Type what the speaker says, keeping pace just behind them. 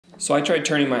So I tried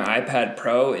turning my iPad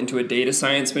Pro into a data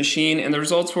science machine, and the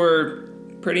results were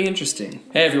pretty interesting.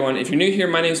 Hey everyone, if you're new here,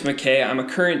 my name is McKay. I'm a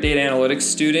current data analytics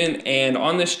student, and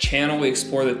on this channel we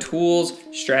explore the tools,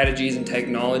 strategies, and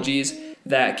technologies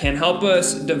that can help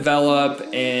us develop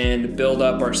and build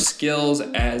up our skills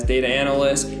as data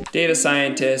analysts, data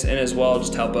scientists, and as well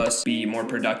just help us be more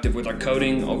productive with our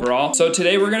coding overall. So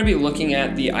today we're going to be looking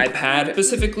at the iPad,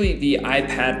 specifically the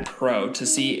iPad Pro, to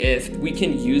see if we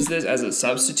can use this as a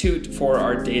substitute for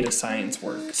our data science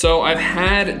work. So I've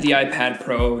had the iPad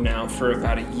Pro now for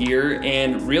about a year,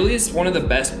 and really it's one of the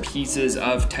best pieces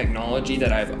of technology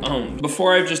that I've owned.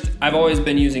 Before I've always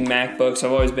been using MacBooks,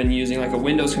 I've always been using like a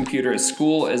Windows computer at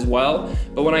school as well,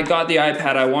 but when I got the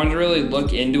iPad, I wanted to really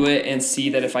look into it and see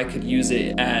that if I could use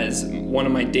it as one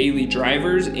of my daily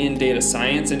drivers in data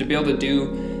science and to be able to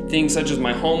do things such as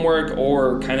my homework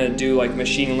or kind of do like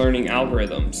machine learning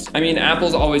algorithms. I mean,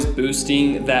 Apple's always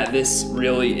boosting that this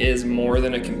really is more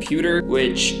than a computer,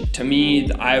 which to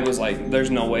me, I was like, there's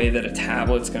no way that a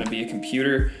tablet's gonna be a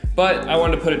computer. But I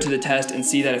wanted to put it to the test and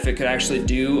see that if it could actually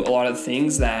do a lot of the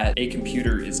things that a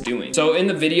computer is doing. So in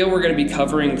the video, we're gonna be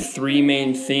covering three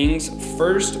main things.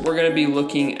 First, we're gonna be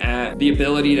looking at the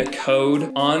ability to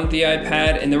code on the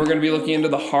iPad, and then we're gonna be looking into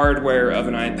the hardware of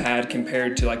an iPad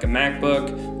compared to like a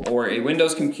MacBook or a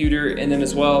Windows computer. And then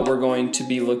as well, we're going to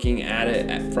be looking at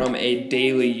it from a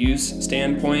daily use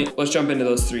standpoint. Let's jump into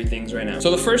those three things right now. So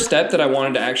the first step that I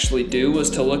wanted to actually do was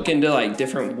to look into like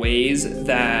different ways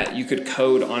that you could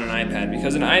code on an iPad,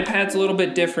 because an iPad's a little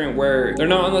bit different where they're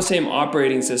not on the same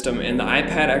operating system, and the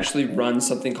iPad actually runs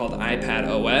something called iPad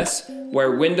OS,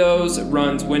 where Windows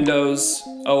runs Windows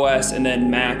OS and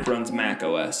then Mac runs Mac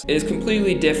OS. It is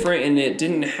completely different, and it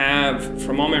didn't have,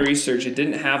 from all my research, it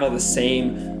didn't have all the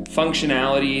same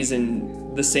functionalities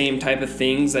and the same type of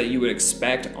things that you would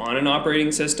expect on an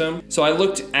operating system. So I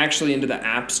looked actually into the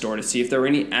App Store to see if there were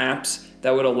any apps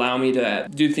that would allow me to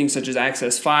do things such as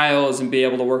access files and be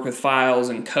able to work with files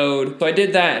and code. So I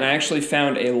did that, and I actually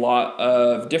found a lot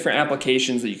of different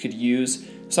applications that you could use,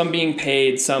 some being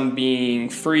paid, some being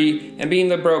free, and being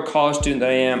the broke college student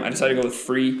that I am, I decided to go with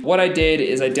free. What I did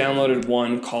is I downloaded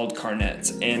one called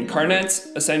Carnets, and Carnets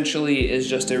essentially is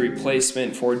just a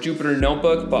replacement for Jupyter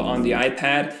Notebook, but on the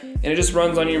iPad, and it just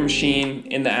runs on your machine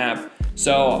in the app.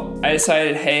 So I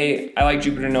decided, hey, I like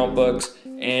Jupyter Notebooks,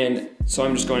 and so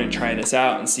I'm just going to try this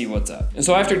out and see what's up. And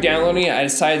so after downloading it, I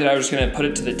decided that I was just gonna put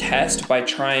it to the test by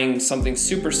trying something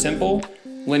super simple,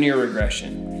 linear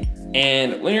regression.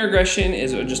 And linear regression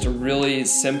is just a really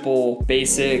simple,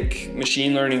 basic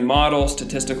machine learning model,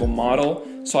 statistical model.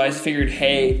 So I figured,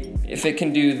 hey, if it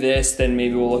can do this, then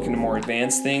maybe we'll look into more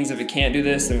advanced things. If it can't do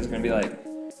this, then it's gonna be like,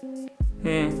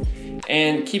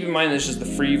 And keep in mind, this is the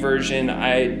free version.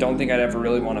 I don't think I'd ever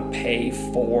really wanna pay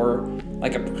for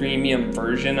like a premium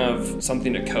version of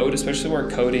something to code, especially where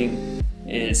coding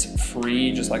is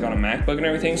free, just like on a MacBook and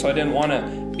everything. So I didn't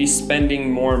wanna be spending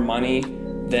more money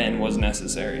than was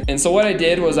necessary. And so what I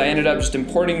did was I ended up just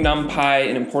importing NumPy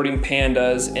and importing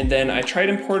pandas, and then I tried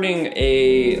importing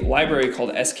a library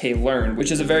called sklearn,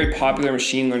 which is a very popular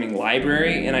machine learning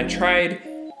library, and I tried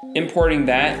importing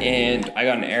that, and I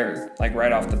got an error, like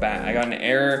right off the bat. I got an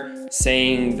error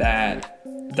saying that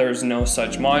there's no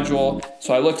such module.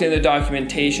 So I looked in the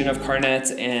documentation of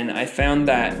Carnets, and I found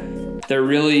that there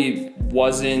really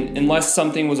wasn't, unless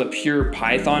something was a pure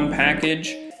Python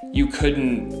package, you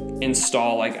couldn't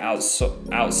install like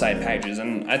outside packages,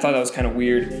 and I thought that was kind of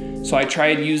weird. So I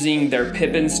tried using their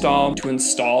pip install to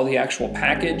install the actual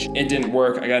package. It didn't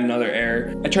work, I got another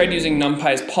error. I tried using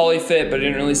NumPy's polyfit, but it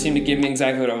didn't really seem to give me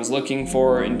exactly what I was looking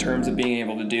for in terms of being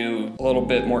able to do a little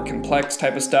bit more complex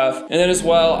type of stuff. And then as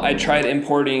well, I tried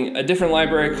importing a different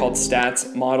library called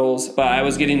stats models, but I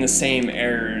was getting the same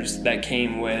errors that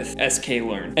came with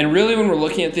sklearn. And really, when we're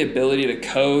looking at the ability to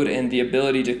code and the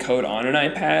ability to code on an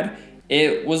iPad,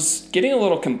 it was getting a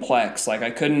little complex. Like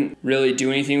I couldn't really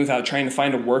do anything without trying to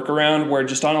find a workaround, where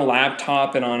just on a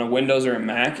laptop and on a Windows or a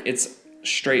Mac, it's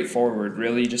straightforward.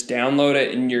 Really, you just download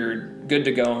it and you're good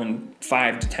to go in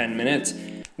 5 to 10 minutes.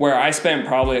 Where I spent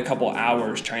probably a couple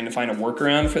hours trying to find a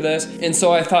workaround for this. And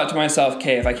so I thought to myself,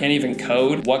 okay, if I can't even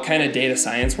code, what kind of data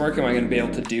science work am I gonna be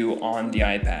able to do on the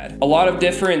iPad? A lot of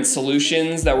different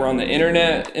solutions that were on the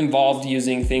internet involved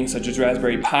using things such as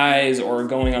Raspberry Pis or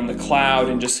going on the cloud,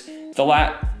 and just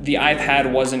the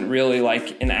iPad wasn't really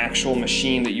like an actual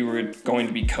machine that you were going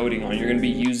to be coding on. You're gonna be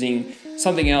using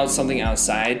something else, something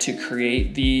outside to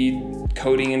create the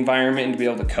coding environment and to be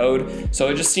able to code. So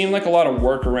it just seemed like a lot of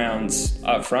workarounds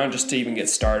up front just to even get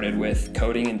started with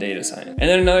coding and data science. And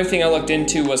then another thing I looked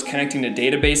into was connecting to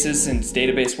databases, since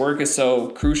database work is so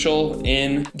crucial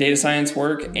in data science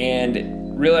work.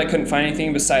 And really I couldn't find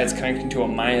anything besides connecting to a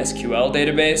MySQL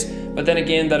database, but then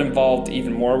again, that involved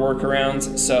even more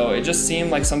workarounds, so it just seemed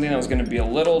like something that was going to be a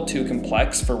little too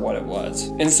complex for what it was.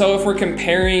 And so if we're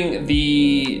comparing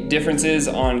the differences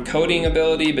on coding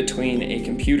ability between a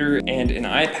computer and an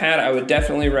iPad, I would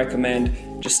definitely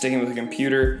recommend just sticking with a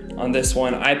computer on this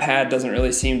one. iPad doesn't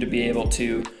really seem to be able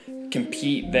to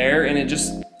compete there, and it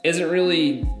just isn't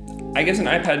really, I guess an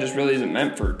iPad just really isn't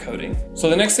meant for coding. So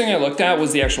the next thing I looked at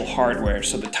was the actual hardware.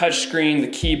 So the touchscreen, the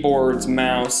keyboards,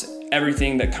 mouse,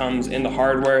 everything that comes in the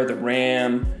hardware, the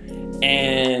RAM,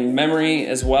 and memory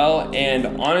as well.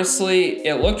 And honestly,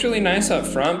 it looked really nice up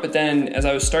front, but then as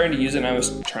I was starting to use it and I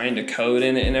was trying to code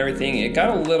in it and everything, it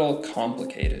got a little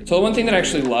complicated. So the one thing that I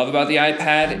actually love about the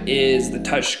iPad is the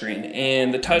touchscreen.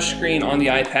 And the touchscreen on the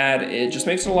iPad, it just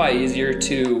makes it a lot easier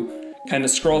to kind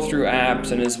of scroll through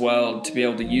apps, and as well to be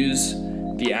able to use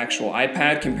the actual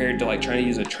iPad compared to like trying to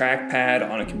use a trackpad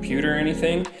on a computer or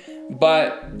anything.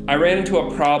 But I ran into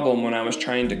a problem when I was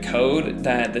trying to code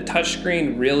that the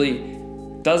touchscreen really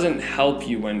doesn't help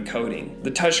you when coding.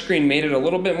 The touchscreen made it a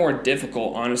little bit more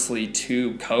difficult, honestly,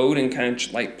 to code and kind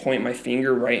of like point my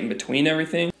finger right in between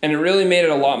everything. And it really made it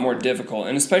a lot more difficult.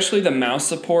 And especially the mouse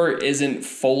support isn't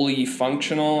fully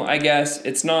functional, I guess.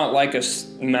 It's not like a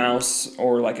mouse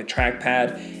or like a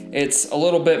trackpad. It's a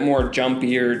little bit more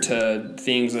jumpier to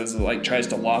things as it like tries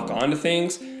to lock onto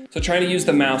things. So trying to use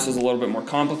the mouse was a little bit more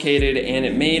complicated, and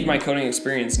it made my coding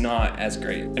experience not as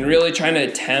great. And really trying to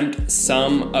attempt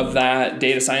some of that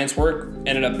data science work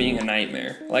ended up being a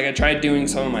nightmare. Like I tried doing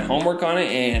some of my homework on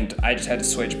it and I just had to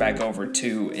switch back over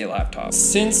to a laptop.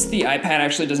 Since the iPad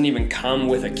actually doesn't even come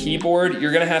with a keyboard,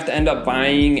 you're gonna have to end up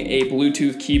buying a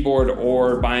Bluetooth keyboard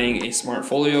or buying a smart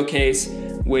folio case,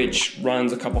 which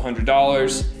runs a couple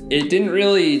 $100s. It didn't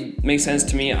really make sense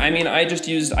to me. I mean, I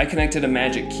connected a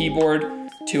Magic Keyboard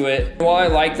to it. While I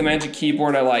like the Magic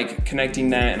Keyboard, I like connecting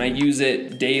that and I use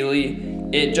it daily,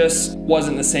 it just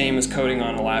wasn't the same as coding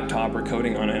on a laptop or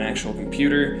coding on an actual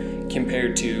computer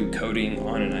compared to coding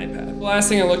on an iPad. The last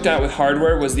thing I looked at with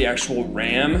hardware was the actual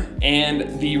RAM,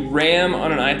 and the RAM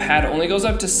on an iPad only goes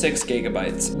up to 6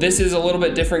 gigabytes. This is a little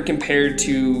bit different compared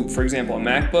to, for example, a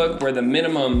MacBook, where the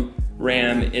minimum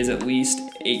RAM is at least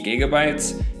 8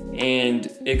 gigabytes. And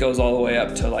it goes all the way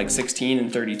up to like 16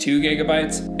 and 32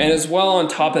 gigabytes. And as well, on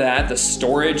top of that, the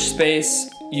storage space.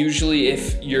 Usually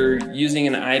if you're using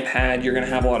an iPad, you're gonna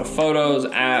have a lot of photos,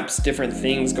 apps, different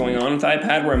things going on with the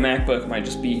iPad, where a MacBook might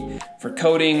just be for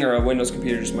coding, or a Windows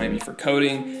computer just might be for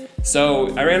coding.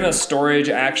 So I ran out of storage.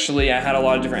 Actually, I had a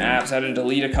lot of different apps. I had to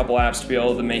delete a couple apps to be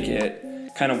able to make it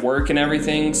kind of work and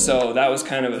everything, so that was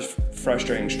kind of a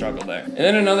frustrating struggle there. And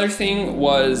then another thing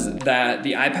was that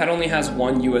the iPad only has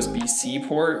one USB-C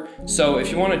port, so if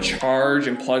you want to charge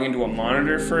and plug into a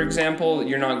monitor, for example,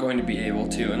 you're not going to be able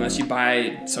to unless you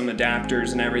buy some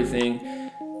adapters and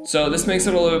everything. So this makes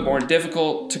it a little bit more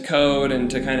difficult to code and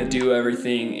to kind of do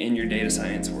everything in your data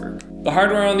science work. The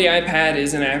hardware on the iPad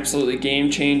is an absolutely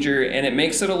game changer, and it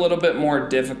makes it a little bit more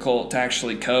difficult to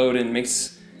actually code and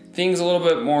makes life a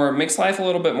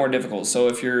little bit more difficult. So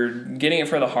if you're getting it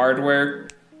for the hardware,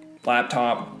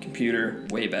 laptop, computer,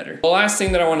 way better. The last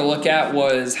thing that I want to look at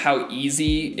was how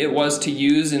easy it was to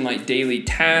use in like daily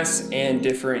tasks and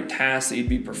different tasks that you'd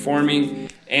be performing.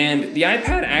 And the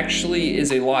iPad actually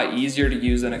is a lot easier to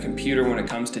use than a computer when it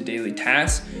comes to daily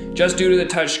tasks, just due to the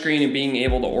touchscreen and being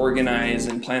able to organize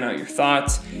and plan out your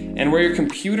thoughts. And where your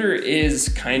computer is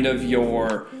kind of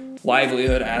your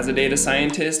livelihood as a data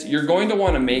scientist, you're going to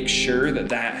want to make sure that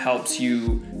that helps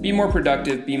you be more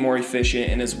productive, be more efficient,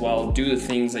 and as well do the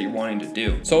things that you're wanting to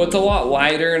do. So it's a lot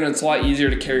lighter and it's a lot easier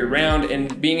to carry around,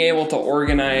 and being able to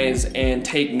organize and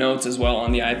take notes as well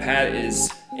on the iPad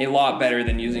is a lot better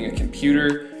than using a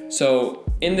computer. So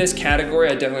in this category,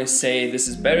 I definitely say this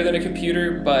is better than a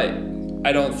computer, but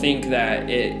I don't think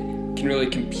that it can really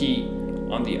compete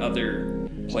on the other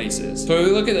places. So if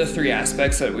we look at the three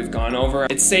aspects that we've gone over,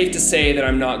 it's safe to say that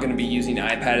I'm not going to be using the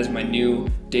iPad as my new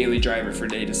daily driver for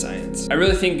data science. I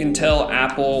really think until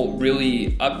Apple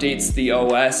really updates the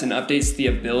OS and updates the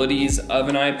abilities of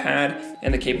an iPad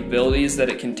and the capabilities that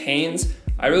it contains,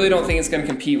 I really don't think it's going to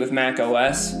compete with Mac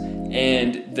OS,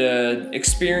 and the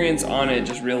experience on it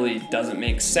just really doesn't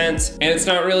make sense. And it's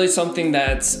not really something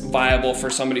that's viable for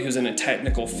somebody who's in a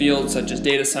technical field such as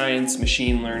data science,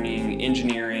 machine learning,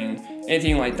 engineering,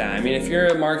 anything like that. I mean, if you're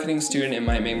a marketing student, it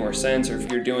might make more sense, or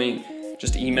if you're doing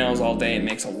just emails all day, it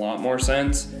makes a lot more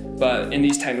sense. But in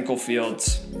these technical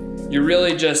fields, you're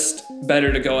really just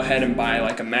better to go ahead and buy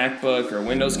like a MacBook or a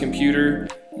Windows computer,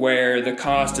 where the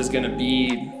cost is going to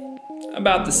be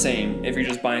about the same if you're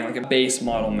just buying like a base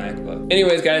model MacBook.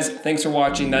 Anyways guys, thanks for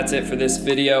watching. That's it for this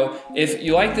video. If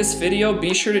you like this video,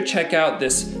 be sure to check out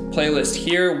this playlist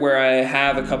here where I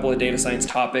have a couple of data science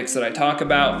topics that I talk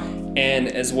about, and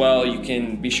as well you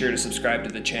can be sure to subscribe to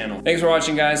the channel. Thanks for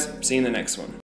watching guys, see you in the next one.